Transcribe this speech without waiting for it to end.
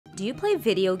Do you play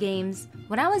video games?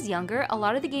 When I was younger, a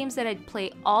lot of the games that I'd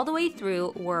play all the way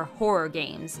through were horror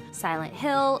games. Silent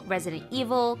Hill, Resident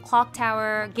Evil, Clock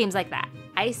Tower, games like that.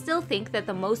 I still think that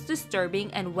the most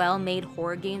disturbing and well-made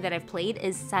horror game that I've played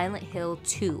is Silent Hill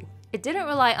 2. It didn't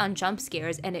rely on jump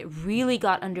scares, and it really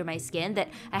got under my skin that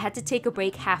I had to take a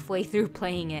break halfway through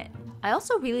playing it. I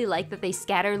also really like that they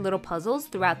scatter little puzzles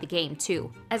throughout the game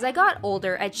too. As I got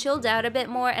older, I chilled out a bit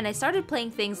more and I started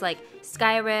playing things like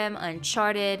Skyrim,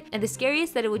 Uncharted, and the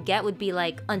scariest that it would get would be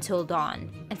like Until Dawn.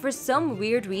 And for some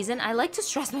weird reason, I like to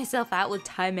stress myself out with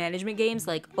time management games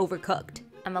like Overcooked.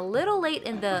 I'm a little late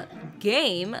in the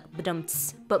game,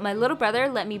 but my little brother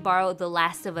let me borrow The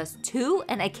Last of Us 2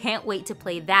 and I can't wait to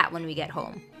play that when we get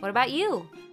home. What about you?